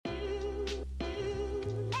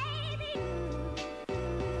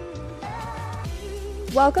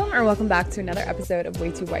Welcome back to another episode of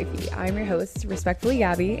Way Too Wifey. I'm your host, respectfully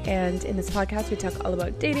Gabby, and in this podcast we talk all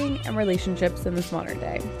about dating and relationships in this modern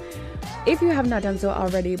day. If you have not done so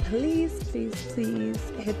already, please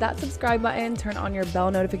hit that subscribe button, turn on your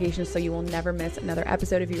bell notifications so you will never miss another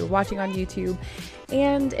episode if you are watching on YouTube.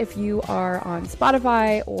 And if you are on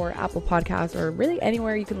Spotify or Apple Podcasts or really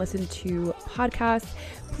anywhere you can listen to podcasts,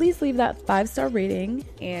 please leave that 5-star rating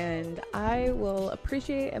and I will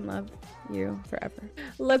appreciate and love you forever.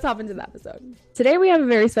 Let's hop into the episode. Today we have a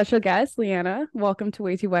very special guest, Leanna. Welcome to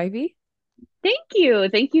Way Too Wifey. Thank you.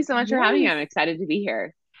 Thank you so much for having me. I'm excited to be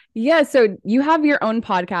here. Yeah, so you have your own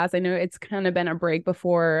podcast. I know it's kind of been a break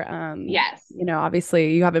before. Yes.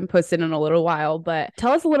 Obviously you haven't posted in a little while, but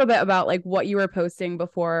tell us a little bit about like what you were posting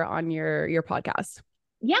before on your podcast.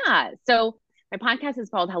 Yeah. So my podcast is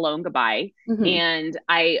called Hello and Goodbye. Mm-hmm. And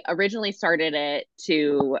I originally started it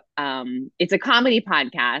to, it's a comedy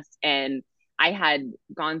podcast. And I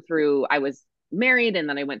was married and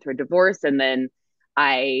then I went through a divorce and then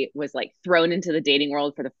I was like thrown into the dating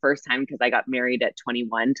world for the first time because I got married at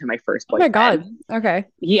 21 to my first boyfriend. Oh my God. Okay.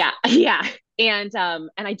 Yeah. Yeah. And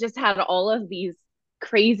I just had all of these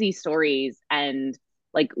crazy stories and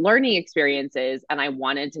like learning experiences. And I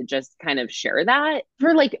wanted to just kind of share that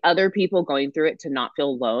for like other people going through it to not feel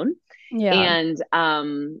alone. Yeah.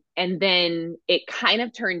 And then it kind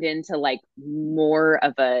of turned into like more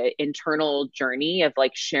of a internal journey of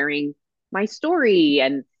like sharing my story.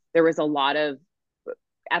 And there was a lot of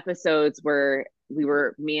episodes where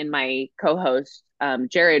me and my co-host,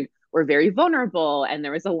 Jared, were very vulnerable and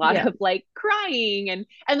there was a lot of like crying and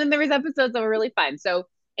then there was episodes that were really fun. So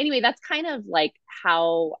anyway, that's kind of like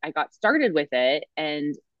how I got started with it.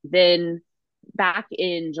 And then back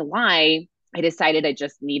in July, I decided I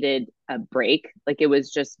just needed a break. Like it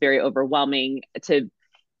was just very overwhelming to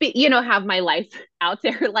have my life out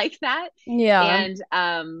there like that. Yeah.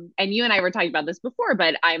 And you and I were talking about this before,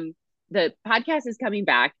 but the podcast is coming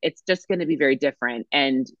back. It's just going to be very different.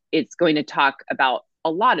 And it's going to talk about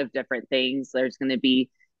a lot of different things. There's going to be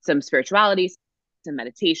some spirituality, some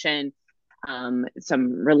meditation,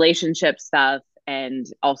 some relationship stuff, and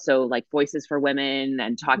also like voices for women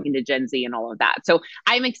and talking to Gen Z and all of that. So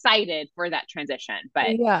I'm excited for that transition, but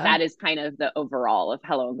that is kind of the overall of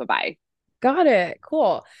Hello and Goodbye. Got it.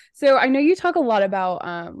 Cool. So I know you talk a lot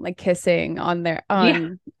about like kissing on there.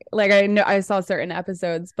 Like I know I saw certain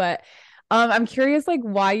episodes, but I'm curious like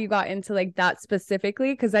why you got into like that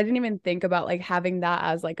specifically because I didn't even think about like having that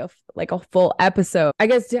as like a full episode. I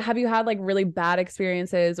guess have you had like really bad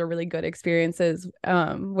experiences or really good experiences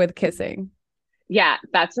with kissing? Yeah,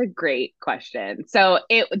 that's a great question. So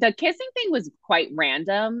the kissing thing was quite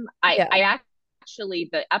random. I actually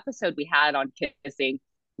the episode we had on kissing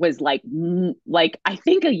was like I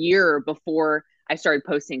think a year before I started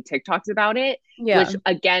posting TikToks about it, which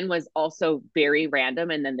again was also very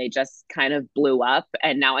random. And then they just kind of blew up.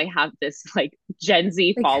 And now I have this like Gen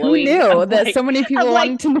Z following. Who knew that so many people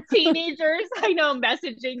wanting to know? Teenagers I know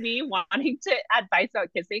messaging me wanting to advice about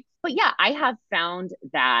kissing. But yeah, I have found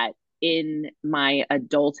that in my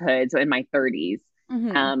adulthood, so in my 30s,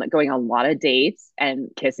 going on a lot of dates and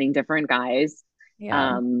kissing different guys,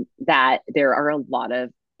 that there are a lot of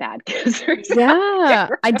bad kissers. Yeah.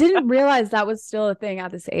 I didn't realize that was still a thing at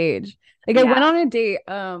this age. Like I went on a date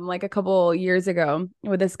like a couple years ago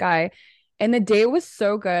with this guy and the date was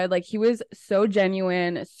so good. Like he was so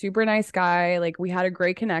genuine, super nice guy. Like we had a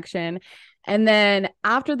great connection. And then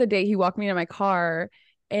after the date, he walked me to my car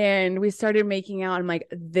and we started making out. I'm like,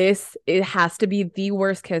 it has to be the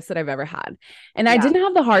worst kiss that I've ever had. And I didn't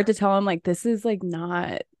have the heart to tell him like, this is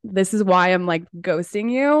why I'm like ghosting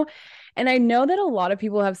you. And I know that a lot of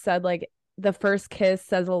people have said like the first kiss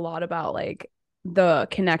says a lot about like the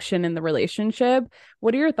connection in the relationship.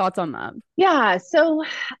 What are your thoughts on that? Yeah. So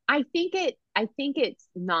I think it's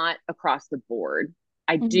not across the board.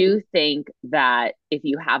 I do think that if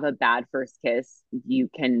you have a bad first kiss, you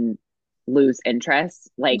can lose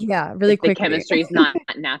interest. Like really quickly. The chemistry is not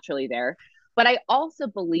naturally there. But I also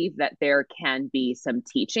believe that there can be some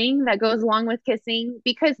teaching that goes along with kissing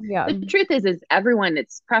because the truth is everyone,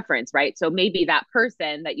 it's preference, right? So maybe that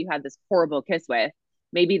person that you had this horrible kiss with,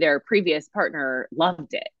 maybe their previous partner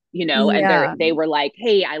loved it, and they were like,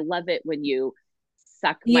 hey, I love it when you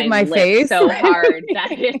suck my lip face so hard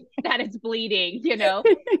that it's bleeding,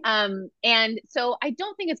 and so I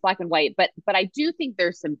don't think it's black and white, but I do think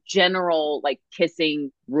there's some general like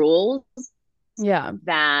kissing rules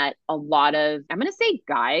that a lot of, I'm going to say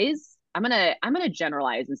guys, I'm going to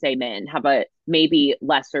generalize and say men have a maybe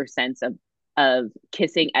lesser sense of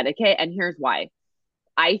kissing etiquette. And here's why.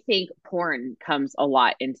 I think porn comes a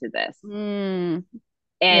lot into this.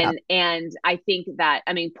 Yeah. And I think that,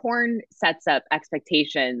 I mean, porn sets up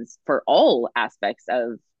expectations for all aspects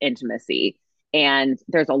of intimacy. And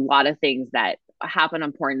there's a lot of things that happen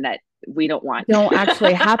on porn that we don't want. Don't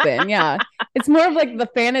actually happen. Yeah. It's more of like the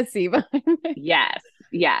fantasy behind it. Yes,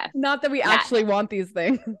 yes, Not that we yes. actually want these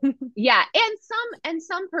things. Yeah, and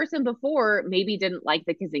some person before maybe didn't like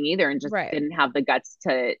the kissing either and just Right. didn't have the guts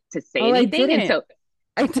to say Oh, I anything. And didn't. so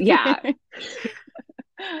I yeah. didn't.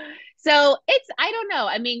 So it's, I don't know.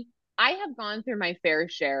 I mean, I have gone through my fair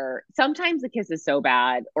share. Sometimes the kiss is so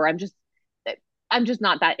bad, or I'm just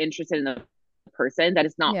not that interested in the person that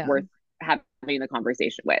it's not Yeah. worth having the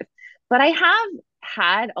conversation with. But I have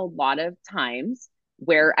had a lot of times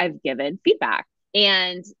where I've given feedback,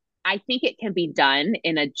 and I think it can be done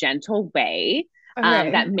in a gentle way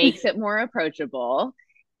Okay. that makes it more approachable,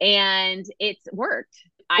 and it's worked.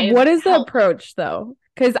 I've What is the helped. approach though?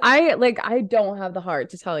 Because I don't have the heart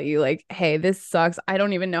to tell you, like, hey, this sucks. I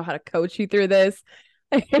don't even know how to coach you through this.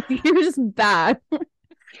 You're just bad. So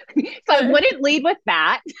I But wouldn't lead with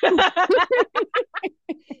that.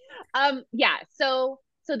 Yeah, so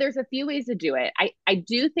there's a few ways to do it. I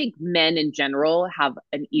do think men in general have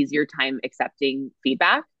an easier time accepting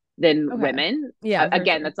feedback than okay. women. Yeah, for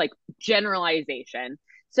Again, sure. that's like generalization.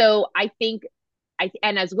 So I think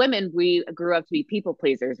and as women, we grew up to be people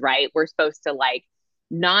pleasers, right? We're supposed to like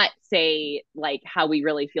not say like how we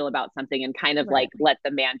really feel about something and kind of Right. like let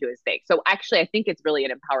the man do his thing. So actually, I think it's really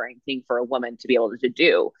an empowering thing for a woman to be able to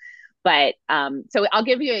do. But so I'll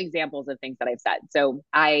give you examples of things that I've said. So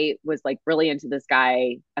I was like really into this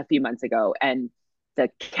guy a few months ago, and the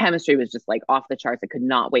chemistry was just like off the charts. I could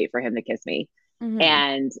not wait for him to kiss me. Hmm.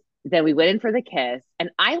 And then we went in for the kiss, and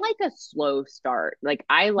I like a slow start. Like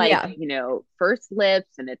I like, Yeah. you know, first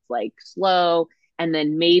lips and it's like slow, and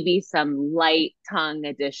then maybe some light tongue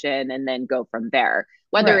addition, and then go from there,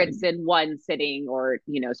 whether Right. it's in one sitting or,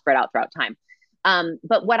 you know, spread out throughout time.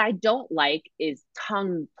 But what I don't like is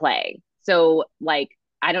tongue play. So like,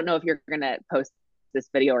 I don't know if you're gonna post this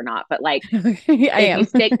video or not, but like I if you am.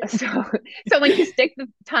 stick so when you stick the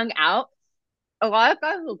tongue out, a lot of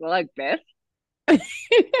guys will go like this. And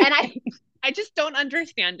I just don't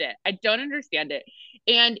understand it. I don't understand it.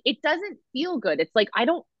 And it doesn't feel good. It's like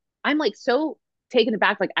I'm like so taken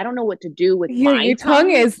aback, like I don't know what to do with my Your tongue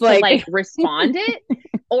tongue is to like like, respond it.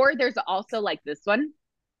 Or there's also like this one,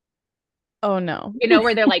 oh no. you know,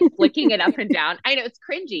 where they're like flicking it up and down. I know it's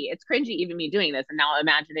cringy. It's cringy even me doing this. And now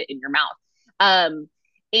imagine it in your mouth. Um,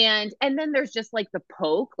 and then there's just like the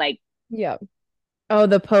poke, like, Yeah. Oh,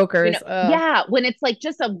 the you know, pokers. yeah, when it's like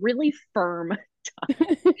just a really firm.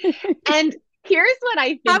 And here's what I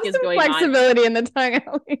think Have is some going on. flexibility in the tongue,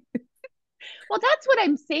 Ellie. Well, that's what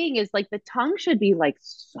I'm saying is like the tongue should be like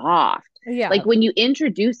soft. Yeah. Like when you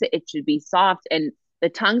introduce it, it should be soft, and the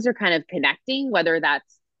tongues are kind of connecting, whether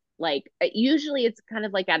that's like usually it's kind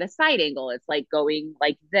of like at a side angle. It's like going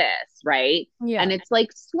like this, right? And Yeah. it's like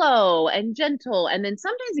slow and gentle. And then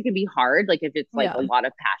sometimes it can be hard, like if it's like Yeah. a lot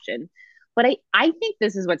of passion. But I think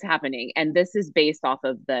this is what's happening. And this is based off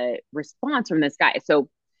of the response from this guy. So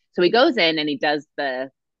he goes in and he does the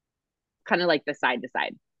kind of like the side to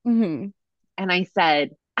side. Hmm. And I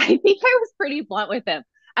said, I think I was pretty blunt with him.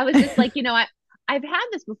 I was just like, you know, I've had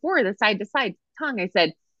this before, the side to side tongue. I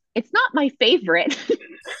said, it's not my favorite.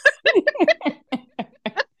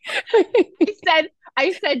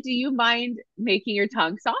 I said, do you mind making your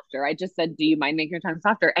tongue softer? I just said, do you mind making your tongue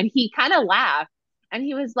softer? And he kind of laughed and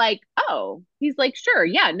he was like, oh, he's like, sure,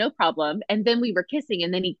 yeah, no problem. And then we were kissing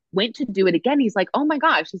and then he went to do it again. He's like, oh my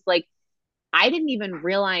gosh. He's like, I didn't even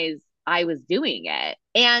realize I was doing it.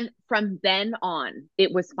 And from then on,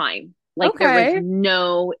 it was fine. Like there was Okay.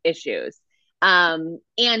 no issues. And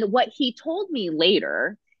what he told me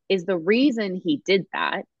later is the reason he did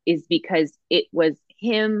that is because it was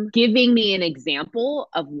him giving me an example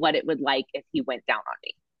of what it would like if he went down on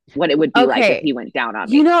me, what it would be like if Okay. he went down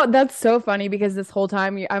on You me. know, that's so funny because this whole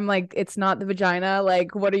time I'm like, it's not the vagina.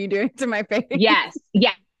 Like, what are you doing to my face? Yes,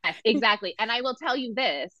 yes, exactly. And I will tell you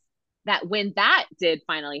this, that when that did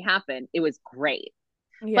finally happen, it was great.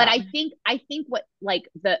 But Yeah. I think what like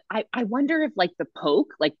I wonder if like the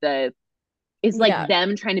poke, like the is like Yeah.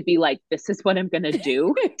 them trying to be like, this is what I'm gonna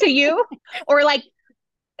do to you. Or like,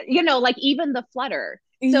 you know, like even the flutter.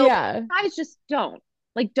 So Yeah. guys just don't.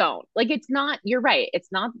 Like it's not, you're right. It's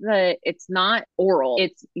not oral,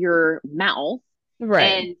 it's your mouth. Right.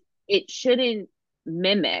 And it shouldn't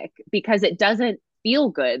mimic because it doesn't feel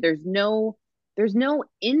good. There's no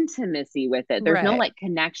intimacy with it. There's no Right. like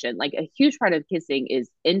connection. Like a huge part of kissing is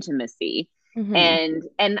intimacy. Hmm.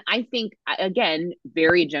 And I think again,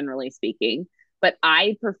 very generally speaking, but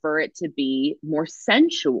I prefer it to be more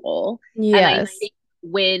sensual. And I Yes. think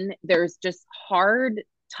when there's just hard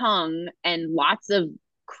tongue and lots of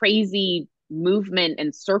crazy movement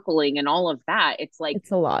and circling and all of that, it's like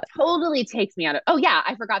It's a lot. totally takes me out of. Oh yeah,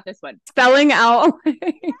 I forgot this one. Spelling out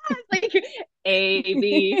Like A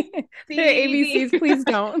B C ABCs, D. please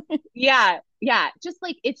don't. Yeah, yeah. Just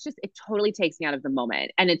like it's just it totally takes me out of the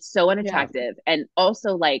moment, and it's so Yeah. unattractive. And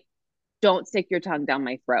also like don't stick your tongue down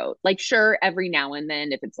my throat. Like sure, every now and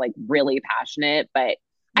then if it's like really passionate, but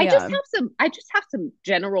Yeah. I just have some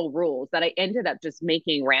general rules that I ended up just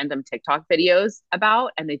making random TikTok videos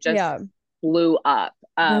about, and they just Yeah. blew up.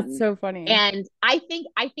 That's so funny. And I think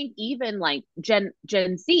even like Gen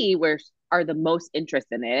Z where are the most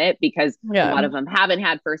interested in it because a Yeah. lot of them haven't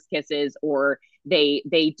had first kisses, or they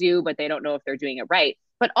do but they don't know if they're doing it right.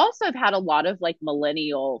 But also I've had a lot of like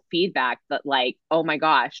millennial feedback that like, oh my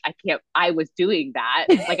gosh, I was doing that,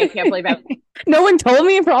 like I can't believe I. No one told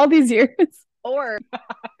me for all these years. Or Oh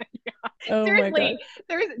my seriously, gosh.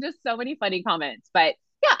 there's just so many funny comments. But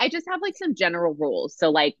yeah, I just have like some general rules.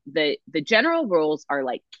 So like the general rules are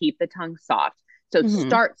like keep the tongue soft. So Hmm.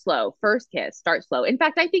 start slow. First kiss, start slow. In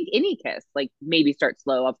fact, I think any kiss, like maybe start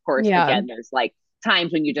slow. Of course, Yeah. again, there's like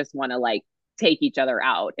times when you just want to like take each other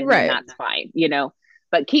out, and then Right. that's fine, you know.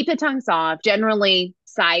 But keep the tongue soft. Generally,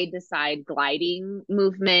 side to side gliding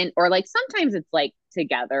movement, or like sometimes it's like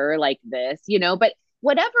together, like this, you know. But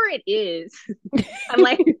whatever it is, I'm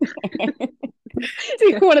like,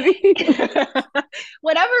 See one of these.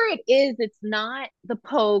 whatever it is, it's not the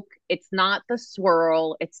poke, it's not the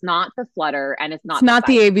swirl, it's not the flutter, and it's It's not the not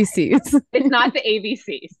the side. ABCs. It's not the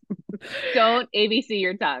ABCs. Don't ABC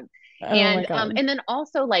your tongue. Oh my God. And then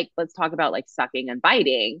also like let's talk about like sucking and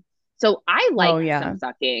biting. So I Oh like yeah. some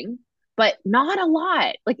sucking, but not a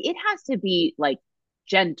lot. Like it has to be like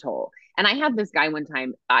gentle. And I had this guy one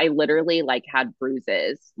time, I literally like had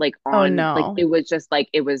bruises like Oh on, like no. it was just like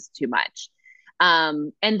it was too much.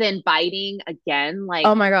 And then biting again, like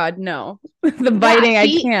Oh my God. No. The yeah, biting, I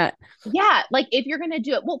see, can't. yeah, like if you're gonna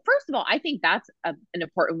do it, well, first of all, I think that's an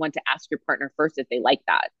important one to ask your partner first if they like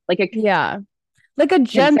that, like a Yeah. Like a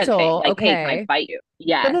consent thing, gentle, like, hey, can I okay. bite you? But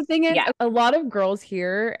Yes, the thing is, yeah, a lot of girls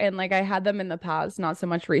here, and like I had them in the past, not so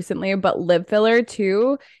much recently, but lip filler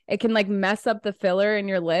too. It can like mess up the filler in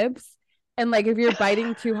your lips. And like if you're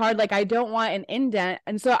biting too hard, like I don't want an indent.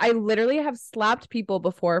 And so I literally have slapped people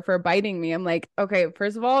before for biting me. I'm like, okay,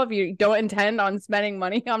 first of all, if you don't intend on spending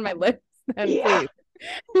money on my lips, then yeah,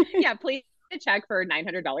 please. yeah. Please check for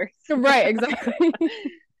 $900. Right, exactly.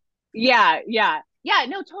 Yeah, yeah, yeah.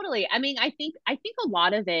 No, totally. I mean, I think a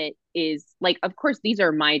lot of it is like, of course, these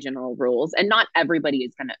are my general rules, and not everybody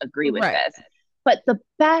is going to agree with Right. this. But the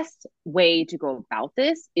best way to go about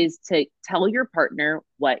this is to tell your partner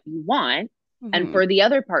what you want, and Hmm. for the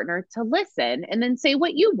other partner to listen and then say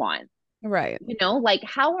what you want. Right. You know, like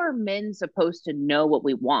how are men supposed to know what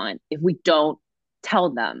we want if we don't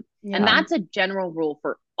tell them? And Yeah, that's a general rule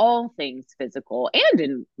for all things physical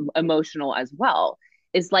and emotional as well.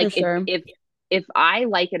 Is for like sure. if I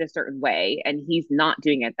like it a certain way and he's not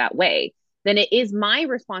doing it that way, then it is my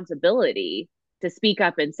responsibility to speak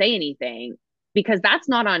up and say anything, because that's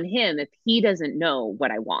not on him if he doesn't know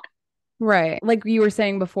what I want. Right. Like you were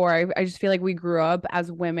saying before, I just feel like we grew up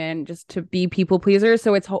as women just to be people pleasers.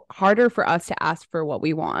 So it's harder for us to ask for what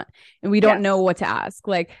we want and we don't know Yes. what to ask.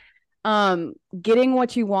 Like, getting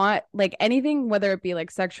what you want, like anything, whether it be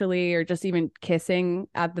like sexually or just even kissing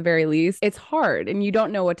at the very least, it's hard and you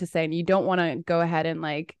don't know what to say and you don't want to go ahead and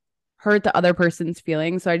like hurt the other person's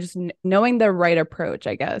feelings. So I just knowing the right approach,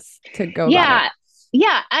 I guess, to go about it. Yeah.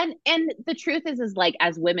 Yeah. And the truth is like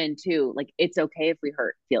as women too, like it's okay if we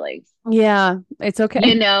hurt feelings. Yeah, it's You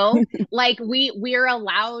okay. know, like we're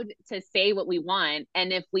allowed to say what we want,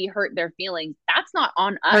 and if we hurt their feelings, that's not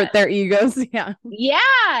on Hurt us. their egos. Yeah.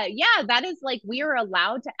 Yeah, yeah, that is like we are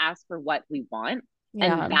allowed to ask for what we want, and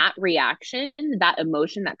Yeah. that reaction, that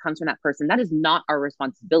emotion that comes from that person, that is not our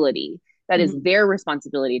responsibility. That is Mhm. their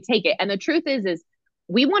responsibility to take it. And the truth is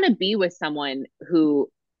we want to be with someone who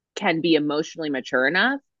can be emotionally mature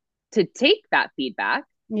enough to take that feedback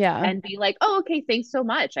Yeah. and be like, oh, okay, thanks so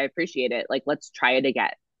much. I appreciate it. Like, let's try it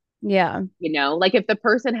again. Yeah. You know, like if the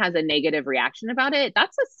person has a negative reaction about it,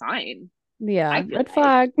 that's a sign, Yeah. I feel Red like.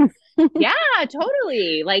 flag. Yeah,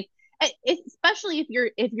 totally. Like, especially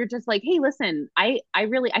if you're just like, hey, listen, I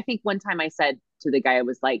really, I think one time I said to the guy, I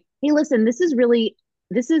was like, hey, listen, this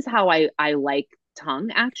is how I like tongue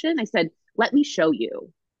action. I said, let me show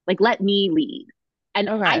you, like, let me lead. And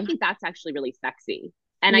I Okay. think that's actually really sexy.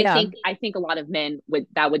 And Yeah. I think a lot of men would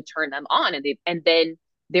that would turn them on, and then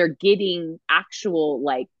they're getting actual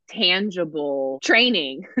like tangible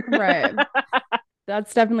training. Right.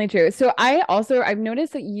 That's definitely true. So I've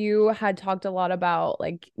noticed that you had talked a lot about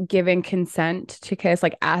like giving consent to kiss,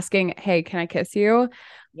 like asking, "Hey, can I kiss you?"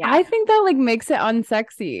 Yeah. I think that like makes it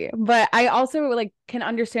unsexy, but I also like can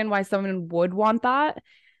understand why someone would want that.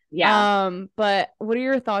 Yeah. But what are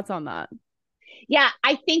your thoughts on that? Yeah,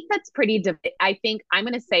 I think that's I think I'm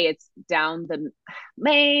going to say it's down the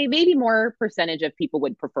maybe more percentage of people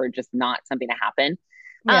would prefer just not something to happen.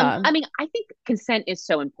 Yeah. I mean, I think consent is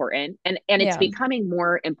so important, and it's Yeah. becoming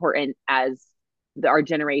more important as our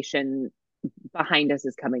generation behind us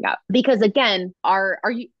is coming up. Because again, are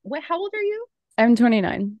you what how old are you? I'm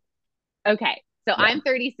 29. Okay. So Yeah. I'm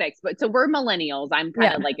 36, but so we're millennials. I'm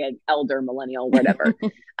kind Yeah. of like an elder millennial, whatever.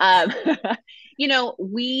 Um,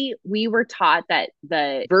 we were taught that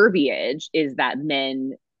the verbiage is that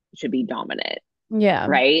men should be dominant, Yeah.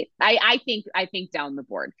 right? I think down the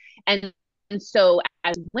board. And so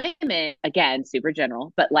as women, again, super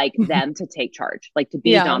general, but like them to take charge, like to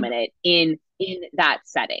be Yeah. dominant in that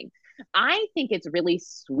setting. I think it's really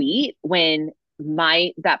sweet when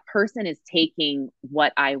my that person is taking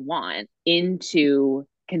what I want into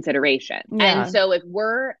consideration. And Yeah. so if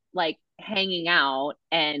we're like hanging out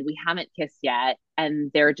and we haven't kissed yet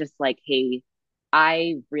and they're just like, "Hey,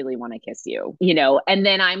 I really want to kiss you," and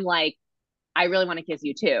then I'm like, I really want to kiss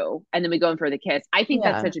you too. And then we go in for the kiss. I think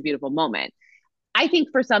that's Yeah. such a beautiful moment. I think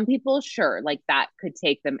for some people, sure, like that could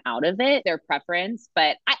take them out of it, their preference.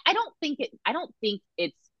 But I don't think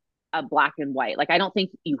it's a black and white. Like I don't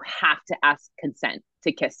think you have to ask consent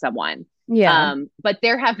to kiss someone. Yeah. But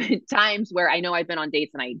there have been times where I know I've been on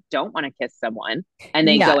dates and I don't want to kiss someone and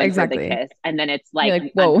they Yeah, go in for the exactly. kiss and then it's You're like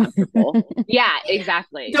like, whoa. uncomfortable. Yeah,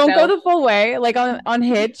 exactly. Don't go So the full way, like on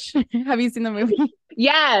Hitch. Have you seen the movie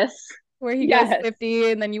yes, where he goes yes.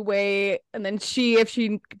 50 and then you wait and then if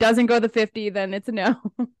she doesn't go the 50, then it's a no.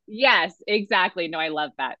 Yes, exactly. No, I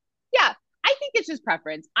love that. Yeah, I think it's just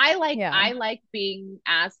preference. Yeah. I like being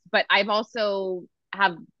asked, but I've also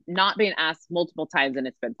have not been asked multiple times and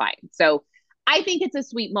it's been fine. So I think it's a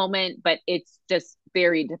sweet moment, but it's just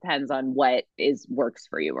very depends on what is works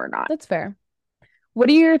for you or not. That's fair. What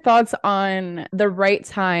are your thoughts on the right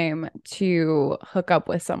time to hook up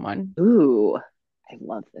with someone? Ooh, I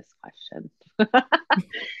love this question.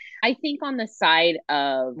 I think on the side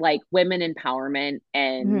of like women empowerment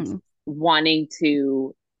and Mhm. wanting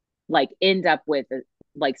to like end up with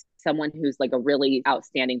like someone who's like a really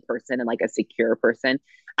outstanding person and like a secure person.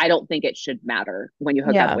 I don't think it should matter when you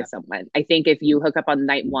hook up Yeah. with someone. I think if you hook up on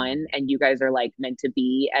night one and you guys are like meant to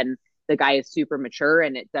be and the guy is super mature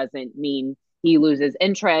and it doesn't mean he loses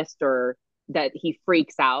interest or that he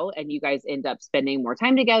freaks out and you guys end up spending more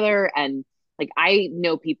time together and like I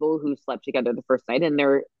know people who slept together the first night and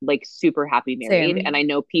they're like super happy married and Same. I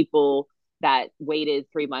know people that waited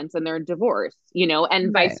 3 months and they're divorced,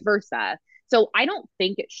 and vice Right. versa. So I don't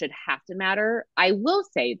think it should have to matter. I will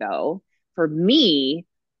say though, for me,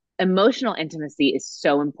 emotional intimacy is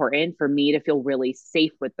so important for me to feel really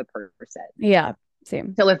safe with the person. Yeah.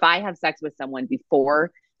 Same. So if I have sex with someone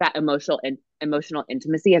before that emotional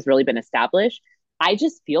intimacy has really been established, I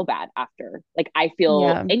just feel bad after. Like I feel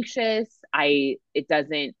Yeah. anxious. I it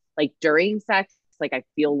doesn't like during sex, like I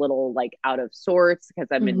feel a little like out of sorts because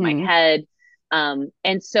I'm in my Hmm. head.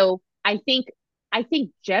 And so I think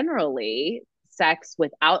generally sex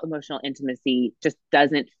without emotional intimacy just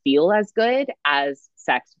doesn't feel as good as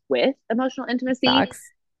sex with emotional intimacy. Facts.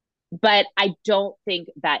 But I don't think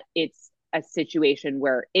that it's a situation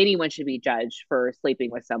where anyone should be judged for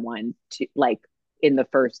sleeping with someone to like in the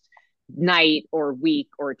first night or week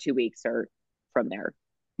or 2 weeks or from there.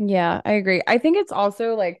 Yeah, I agree. I think it's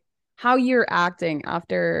also like how you're acting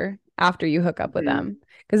after you hook up with Mm-hmm. them.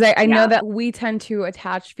 Because I know Yeah. that we tend to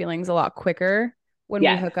attach feelings a lot quicker when we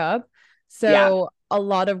Yes. hook up. Yeah. So a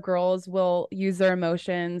lot of girls will use their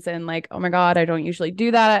emotions and like, oh my God, I don't usually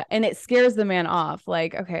do that. And it scares the man off.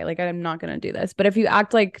 Like, okay, like I'm not gonna do this. But if you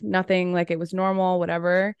act like nothing, like it was normal,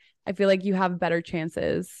 whatever, I feel like you have better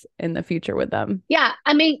chances in the future with them. Yeah.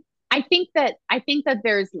 I mean, I think that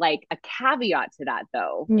there's like a caveat to that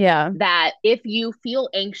though. Yeah. That if you feel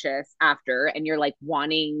anxious after and you're like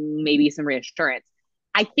wanting maybe some reassurance,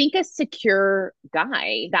 I think a secure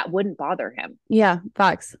guy that wouldn't bother him. Yeah,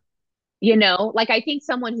 facts. Like I think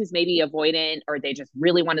someone who's maybe avoidant or they just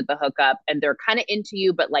really wanted the hookup and they're kind of into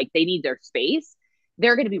you, but like they need their space,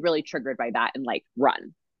 they're going to be really triggered by that and like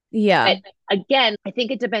run. Yeah. But again, I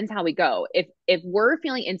think it depends how we go. If we're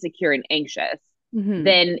feeling insecure and anxious, Hmm.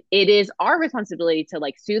 then it is our responsibility to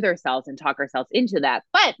like soothe ourselves and talk ourselves into that.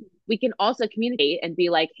 But we can also communicate and be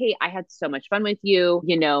like, hey, I had so much fun with you.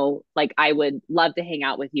 Like I would love to hang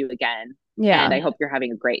out with you again. Yeah. and I hope you're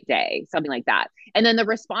having a great day, something like that. And then the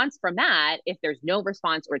response from that, if there's no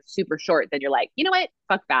response or it's super short, then you're like, you know what?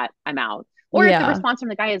 Fuck that. I'm out. Or if the Yeah. response from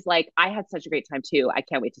the guy is like, I had such a great time too. I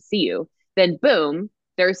can't wait to see you. Then boom,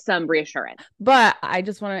 there's some reassurance. But I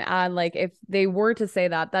just want to add, like, if they were to say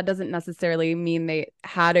that, that doesn't necessarily mean they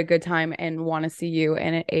had a good time and want to see you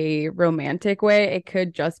in a romantic way. It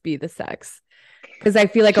could just be the sex. Because I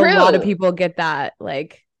feel like a lot of True. people get that,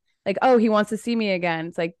 like, oh, he wants to see me again.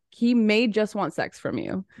 It's like he may just want sex from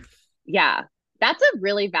you. Yeah. That's a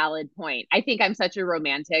really valid point. I think I'm such a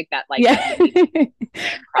romantic that like Yeah. that didn't even I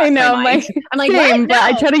cross my know, mind. my I'm like, what? same, but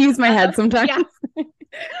I No. try to use my head sometimes. Yeah.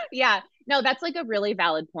 Yeah. No, that's like a really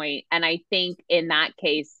valid point. And I think in that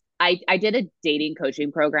case, I did a dating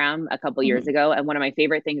coaching program a couple years Mhm. ago, and one of my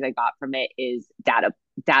favorite things I got from it is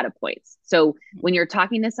data points. So when you're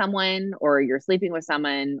talking to someone or you're sleeping with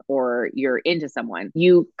someone or you're into someone,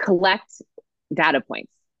 you collect data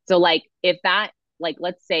points. So like if that like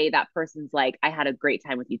let's say that person's like, I had a great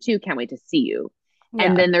time with you too, can't wait to see you.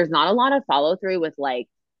 And Yeah. then there's not a lot of follow through with like,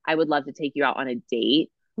 I would love to take you out on a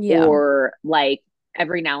date, Yeah. or like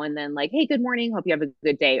every now and then like, hey, good morning, hope you have a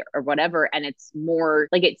good day or whatever. And it's more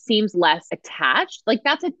like it seems less attached. Like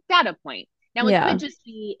that's a data point. Now it Yeah. could just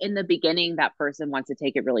be in the beginning that person wants to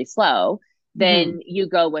take it really slow, Hmm. then you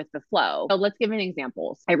go with the flow. So let's give an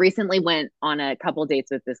example. I recently went on a couple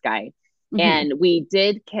dates with this guy, Hmm. and we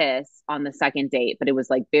did kiss on the second date, but it was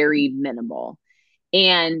like very minimal.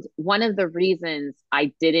 And one of the reasons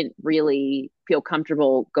I didn't really feel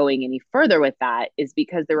comfortable going any further with that is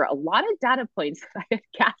because there were a lot of data points that I had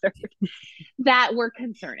gathered that were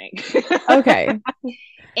concerning. Okay.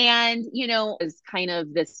 And, you know, it's kind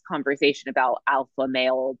of this conversation about alpha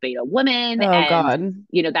male, beta woman. Oh And, God.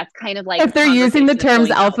 you know, that's kind of like If a they're using the conversation that's terms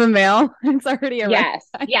going out. alpha male, it's already a red Yes,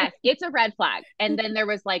 flag. yes, it's a red flag. And then there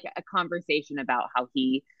was like a conversation about how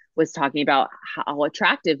he was talking about how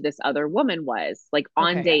attractive this other woman was, like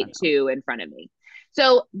on Okay, yeah, date no. two in front of me.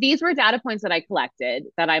 So these were data points that I collected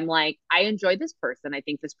that I'm like, I enjoyed this person. I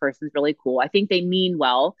think this person's really cool. I think they mean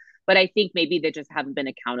well, but I think maybe they just haven't been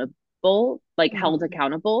accountable, like held Mhm.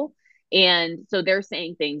 accountable. And so they're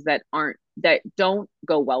saying things that don't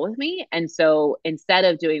go well with me. And so instead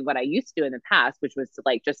of doing what I used to do in the past, which was to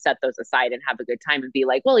like just set those aside and have a good time and be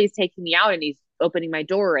like, well, he's taking me out and he's opening my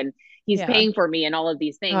door and he's Yeah. paying for me and all of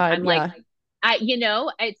these things. God, I'm like, yeah. you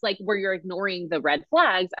know, it's like where you're ignoring the red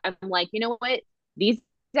flags. I'm like, you know what? These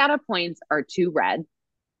data points are too red.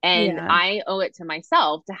 And Yeah. I owe it to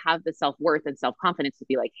myself to have the self worth and self confidence to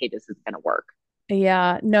be like, hey, this is going to work.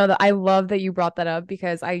 Yeah, no, I love that you brought that up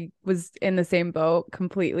because I was in the same boat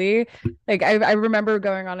completely. Like I remember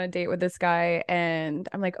going on a date with this guy and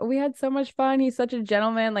I'm like, oh, we had so much fun. He's such a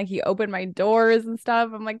gentleman. Like he opened my doors and stuff.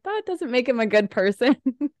 I'm like, that doesn't make him a good person.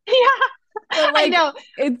 Yeah, But I like know.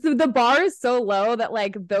 it's the bar is so low that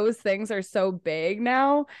like those things are so big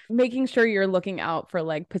now, making sure you're looking out for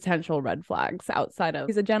like potential red flags outside of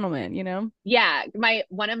he's a gentleman, you know? Yeah, my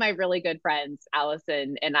one of my really good friends,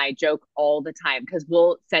 Allison, and I joke all the time because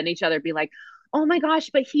we'll send each other be like, "Oh my gosh,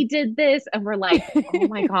 but he did this," and we're like, "Oh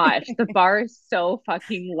my gosh, the bar is so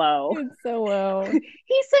fucking low." It's so low.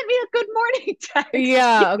 He sent me a good morning text, you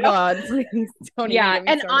Yeah, oh know? God, please don't even Yeah, get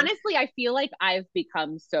me and started. honestly, I feel like I've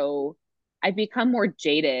become more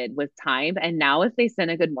jaded with time, and now if they send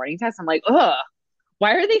a good morning text, I'm like, "Ugh,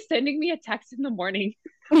 why are they sending me a text in the morning?"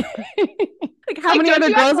 Like, how Like, many don't other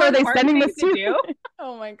you have girls more are they important sending things this to to? do?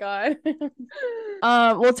 Oh my God.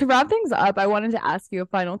 Well, to wrap things up, I wanted to ask you a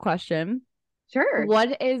final question. Sure.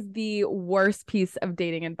 What is the worst piece of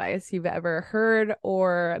dating advice you've ever heard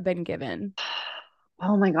or been given?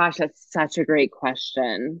 Oh my gosh, that's such a great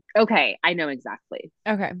question. Okay, I know exactly.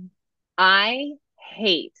 Okay. I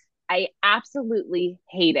hate, I absolutely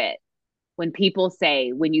hate it when people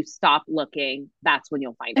say, when you stop looking, that's when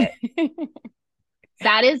you'll find it.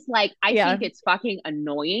 That is like, I Yeah. think it's fucking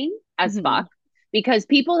annoying as Hmm. fuck because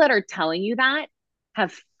people that are telling you that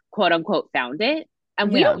have quote unquote found it.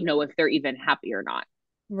 And we Yeah. don't know if they're even happy or not,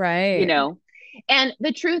 you Right. know? And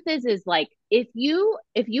the truth is like, if you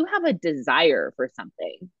have a desire for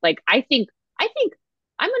something, like I think I'm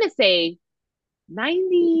going to say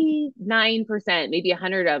 99%, maybe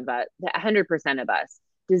 100% of us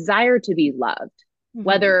desire to be loved, Hmm.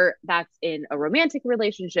 whether that's in a romantic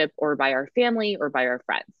relationship or by our family or by our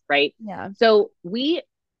friends, right? Yeah. So we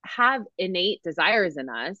have innate desires in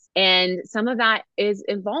us. And some of that is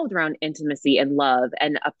involved around intimacy and love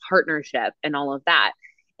and a partnership and all of that.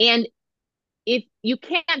 And if you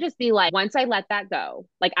can't just be like, once I let that go,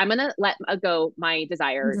 like I'm gonna let go my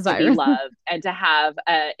desire to be Desire. loved and to have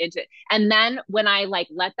and then when I like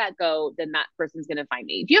let that go, then that person's gonna find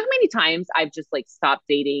me. Do you know how many times I've just like stopped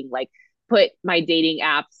dating like put my dating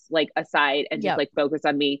apps like aside and just Yep. like focus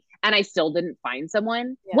on me, and I still didn't find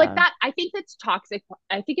someone like Yeah. that. I think that's toxic.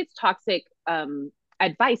 I think it's toxic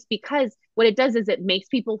advice, because what it does is it makes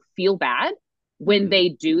people feel bad when Mhm. they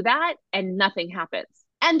do that and nothing happens.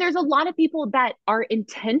 And there's a lot of people that are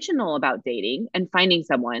intentional about dating and finding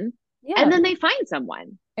someone, and Yeah. then they find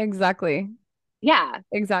someone. Exactly. Yeah. Like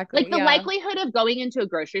Exactly. the Yeah. likelihood of going into a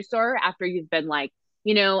grocery store after you've been like,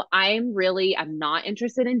 I'm not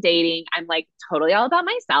interested in dating. I'm like totally all about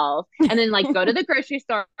myself. And then like go to the grocery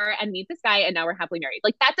store and meet this guy, and now we're happily married.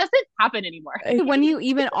 Like that doesn't happen anymore. When you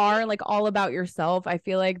even are like all about yourself, I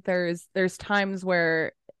feel like there's times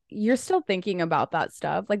where you're still thinking about that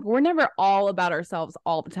stuff. Like we're never all about ourselves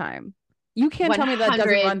all the time. You can't tell me that doesn't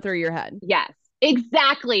 100. run through your head. Yes,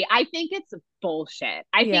 exactly. I think it's bullshit.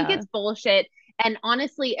 I think Yeah. it's bullshit. And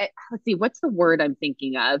honestly, let's see, what's the word I'm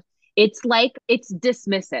thinking of? It's like it's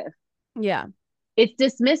dismissive. Yeah. It's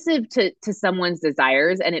dismissive to someone's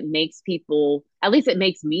desires, and it makes people, at least it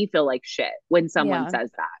makes me feel like shit when someone Yeah.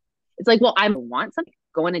 says that. It's like, well, I want something,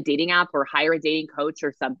 go on a dating app or hire a dating coach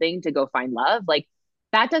or something to go find love. Like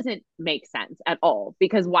that doesn't make sense at all,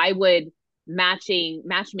 because why would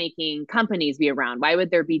matchmaking companies be around? Why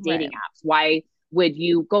would there be dating Right. apps? Why would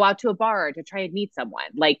you go out to a bar to try and meet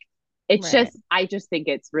someone? Like it's Right. just, I just think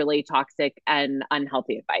it's really toxic and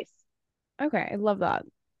unhealthy advice. Okay. I love that.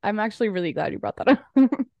 I'm actually really glad you brought that up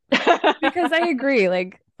because I agree.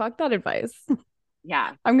 Like, fuck that advice.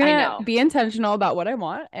 Yeah, I'm I gonna know. be intentional about what I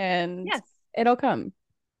want and Yes, it'll come,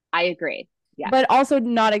 I agree. Yes. but also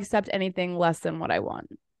not accept anything less than what I want.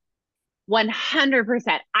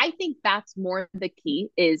 100%. I think that's more the key,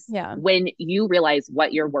 is Yeah. when you realize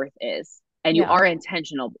what your worth is and you Yeah. are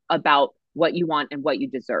intentional about what you want and what you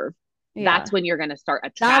deserve. Yeah. That's when you're going to start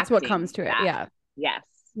That's what attracting comes to it. that. Yeah. Yes.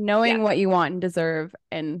 Knowing Yes. what you want and deserve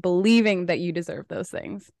and believing that you deserve those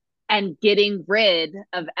things. And getting rid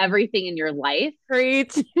of everything in your life,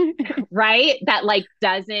 Preach. right? That like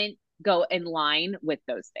doesn't go in line with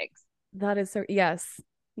those things. That is so, yes.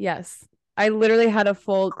 Yes. I literally had a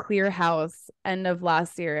full clear house end of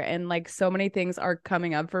last year, and like so many things are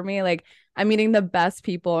coming up for me. Like I'm meeting the best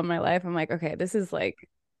people in my life. I'm like, okay, this is all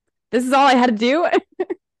I had to do.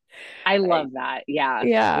 I Like, love that. Yeah.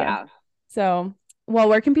 yeah. Yeah. So, well,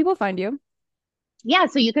 where can people find you? Yeah,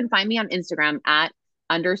 so you can find me on Instagram at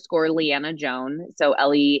underscore Leanna Joan. So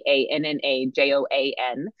LeannaJoan. Okay.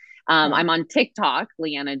 I'm on TikTok,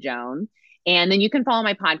 Leanna Joan. And then you can follow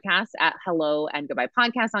my podcast at Hello and Goodbye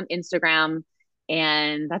Podcast on Instagram.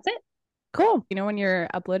 And that's it. Cool. You know when you're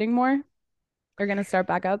uploading more, you're gonna start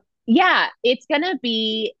back up. Yeah, it's gonna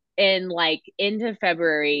be in like into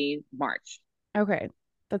February, March. Okay.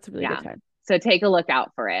 That's a really good Yeah. time. So take a look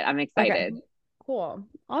out for it. I'm Okay. excited. Cool.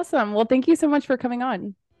 Awesome. Well, thank you so much for coming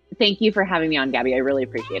on. Thank you for having me on, Gabby. I really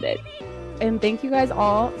appreciate it. And thank you guys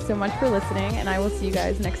all so much for listening. And I will see you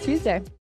guys next Tuesday.